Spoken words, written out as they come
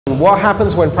What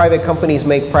happens when private companies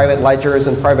make private ledgers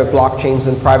and private blockchains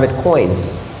and private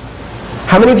coins?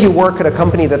 How many of you work at a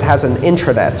company that has an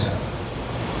intranet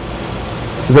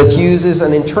that uses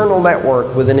an internal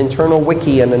network with an internal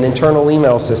wiki and an internal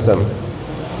email system?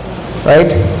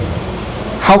 Right?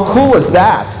 How cool is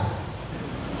that?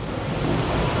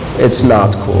 It's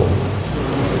not cool.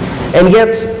 And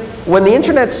yet, when the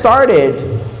internet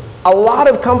started, a lot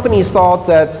of companies thought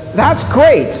that that's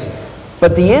great,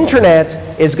 but the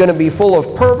internet is going to be full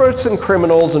of perverts and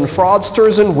criminals and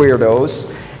fraudsters and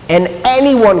weirdos, and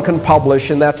anyone can publish,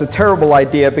 and that's a terrible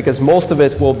idea because most of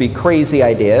it will be crazy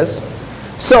ideas.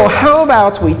 So how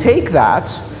about we take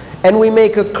that and we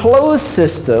make a closed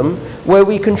system where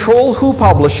we control who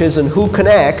publishes and who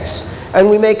connects, and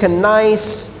we make a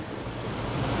nice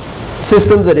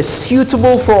system that is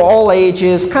suitable for all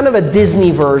ages, kind of a Disney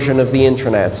version of the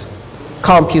internet.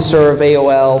 CompuServe,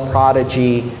 AOL,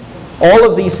 Prodigy, all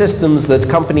of these systems that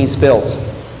companies built,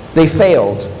 they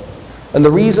failed. And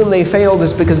the reason they failed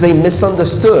is because they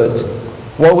misunderstood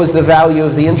what was the value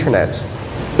of the internet.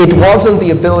 It wasn't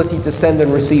the ability to send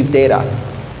and receive data.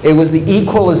 It was the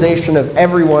equalization of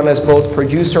everyone as both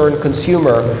producer and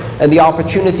consumer, and the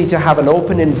opportunity to have an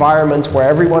open environment where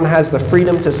everyone has the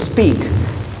freedom to speak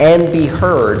and be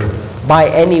heard by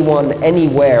anyone,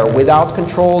 anywhere, without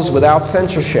controls, without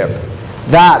censorship.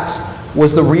 That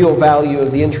was the real value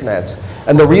of the internet.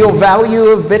 And the real value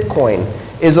of Bitcoin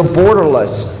is a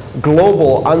borderless,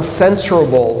 global,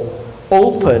 uncensorable,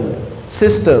 open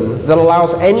system that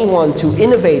allows anyone to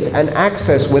innovate and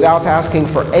access without asking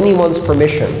for anyone's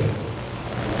permission.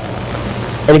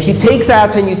 And if you take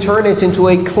that and you turn it into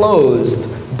a closed,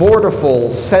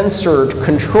 borderful, censored,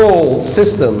 controlled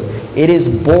system, it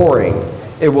is boring.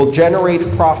 It will generate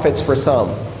profits for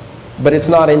some, but it's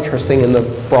not interesting in the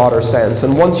broader sense.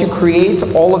 And once you create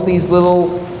all of these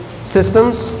little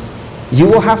systems, you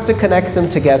will have to connect them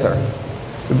together.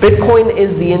 Bitcoin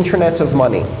is the internet of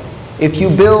money. If you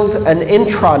build an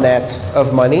intranet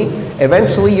of money,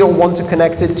 eventually you'll want to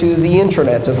connect it to the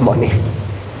internet of money,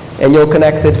 and you'll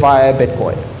connect it via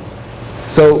Bitcoin.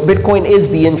 So Bitcoin is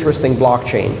the interesting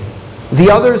blockchain. The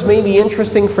others may be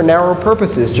interesting for narrow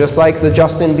purposes, just like the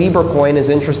Justin Bieber coin is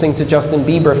interesting to Justin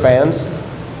Bieber fans.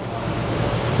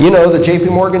 You know, the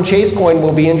JP Morgan Chase coin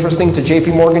will be interesting to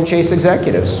JP Morgan Chase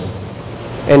executives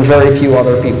and very few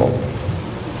other people.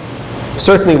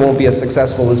 Certainly won't be as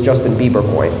successful as Justin Bieber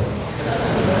coin.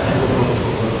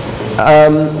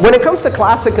 When it comes to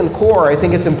classic and core, I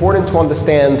think it's important to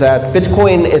understand that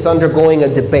Bitcoin is undergoing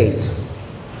a debate.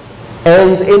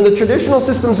 And in the traditional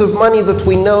systems of money that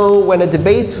we know, when a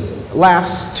debate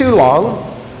lasts too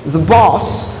long, the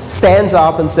boss stands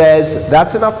up and says,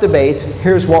 that's enough debate,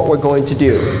 here's what we're going to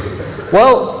do.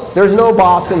 Well, there's no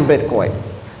boss in Bitcoin.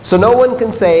 So no one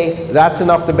can say, that's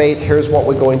enough debate, here's what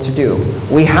we're going to do.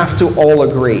 We have to all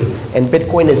agree. And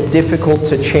Bitcoin is difficult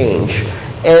to change.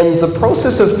 And the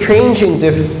process of changing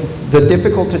the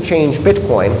difficult to change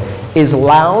Bitcoin is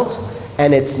loud,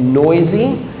 and it's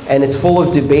noisy, and it's full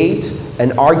of debate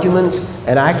and argument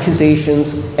and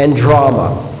accusations and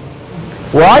drama.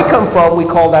 Where I come from, we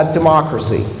call that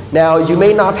democracy. Now, you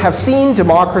may not have seen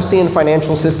democracy in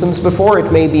financial systems before.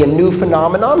 It may be a new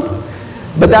phenomenon.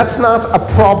 But that's not a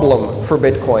problem for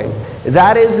Bitcoin.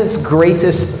 That is its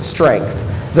greatest strength.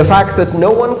 The fact that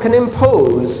no one can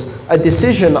impose a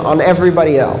decision on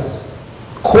everybody else.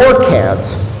 Core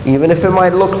can't, even if it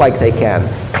might look like they can.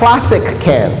 Classic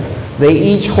can't. They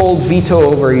each hold veto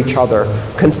over each other.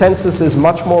 Consensus is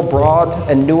much more broad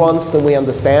and nuanced than we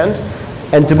understand.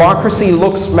 And democracy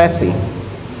looks messy.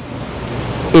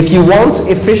 If you want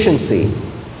efficiency,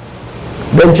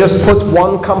 then just put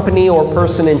one company or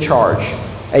person in charge,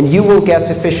 and you will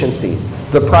get efficiency.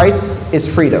 The price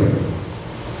is freedom.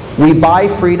 We buy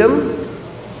freedom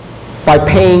by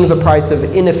paying the price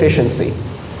of inefficiency.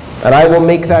 And I will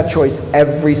make that choice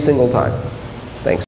every single time.